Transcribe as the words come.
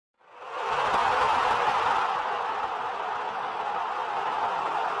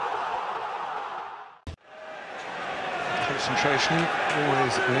Concentration,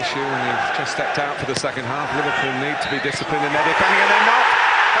 always an issue when you've just stepped out for the second half. Liverpool need to be disciplined in their defending, and they're not.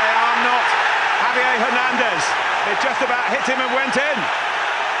 They are not. Javier Hernandez, it just about hit him and went in.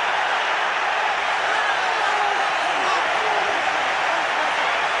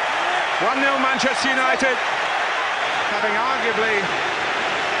 (1-0) Manchester United, having arguably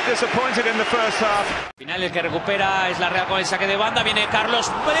disappointed in the first half. Final el que recupera es la Real con el saque de banda, viene Carlos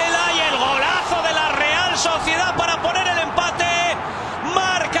Vela y el golazo de la Real Sociedad para poner el empate.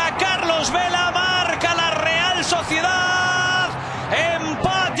 Marca Carlos Vela, marca la Real Sociedad.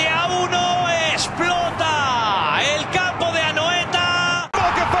 Empate a 1, explota el campo de Anoeta.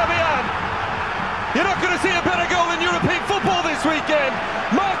 Marco Fabian, you're not going to see a better goal in European football this weekend.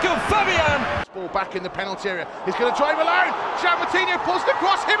 Marco Fabian. Ball back in the penalty area. He's going to drive alone. Coutinho pulls the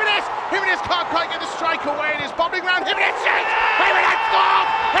cross. Jimenez can't quite get the strike away and is bobbing round. Jimenez shoots. Jimenez scores.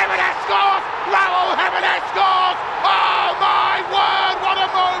 Jimenez scores. Raúl Jimenez scores. Oh my word! What a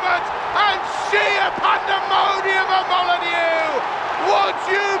moment! And sheer pandemonium of Molyneux. Would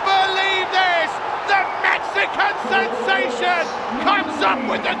you believe this? The Mexican sensation comes up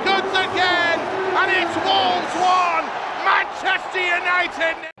with the goods again, and it's Wolves 1, Manchester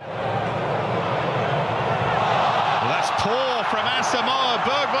United. That's poor from Asamoah.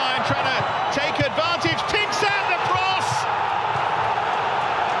 Bergwijn trying to take advantage. Kicks out the cross.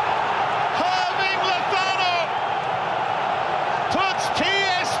 Irving Lozano puts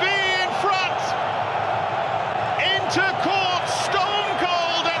PSV in front. Into court, stone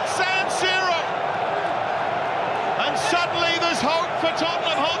cold at San Siro. And suddenly there's hope for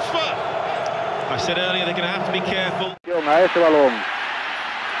Tottenham Hotspur. I said earlier they're going to have to be careful. A ese balón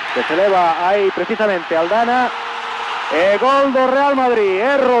que se eleva ahí precisamente Aldana. Gol do Real Madrid,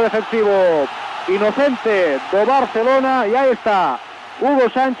 erro defensivo inocente do Barcelona, y ahí está Hugo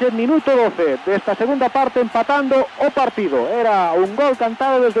Sánchez, minuto 12 de esta segunda parte, empatando o partido. Era un gol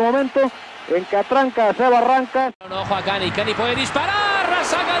cantado desde el momento en que atranca Seba Arranca. Ojo a Cani, Cani puede disparar,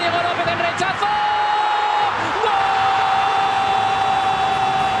 saca Diego López del rechazo.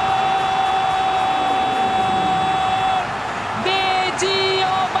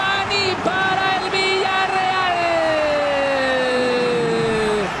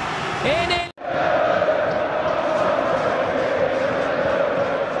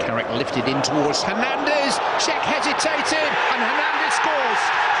 Lifted in towards Hernandez. Czech hesitated, and Hernandez scores.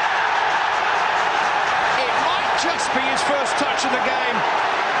 It might just be his first touch of the game.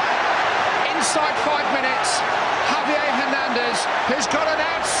 Inside 5 minutes, Javier Hernandez, who's got an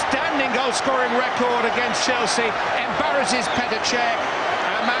outstanding goal-scoring record against Chelsea, embarrasses Petr Cech.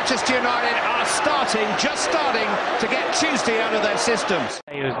 Manchester United are just starting to get Tuesday out of their systems.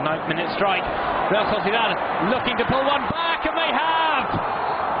 It was 9th-minute strike. Real Sociedad looking to pull one back, and they have.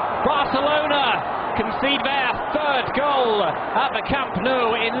 Barcelona concede their third goal at the Camp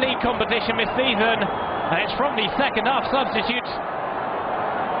Nou in league competition this season, and it's from the second half substitute.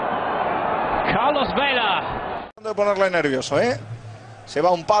 Carlos Vela. De ponerle nervioso, Se va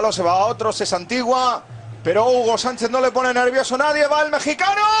a un palo, se va a otro, se santigua, pero Hugo Sánchez no le pone nervioso a nadie. Va el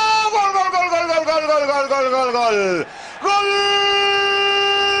mexicano. Gol, gol, gol, gol, gol, gol, gol, gol, gol, gol, gol. Gol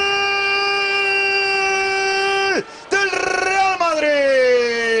del Real Madrid.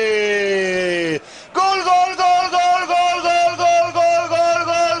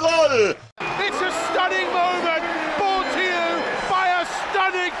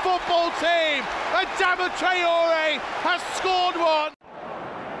 Football team, and Traore has scored one.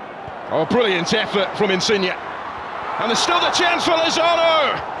 Oh, brilliant effort from Insigne. And there's still the chance for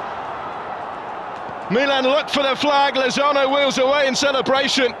Lozano. Milan look for the flag. Lozano wheels away in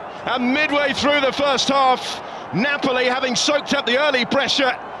celebration. And midway through the first half, Napoli, having soaked up the early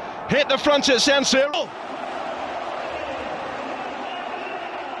pressure, hit the front at San Siro.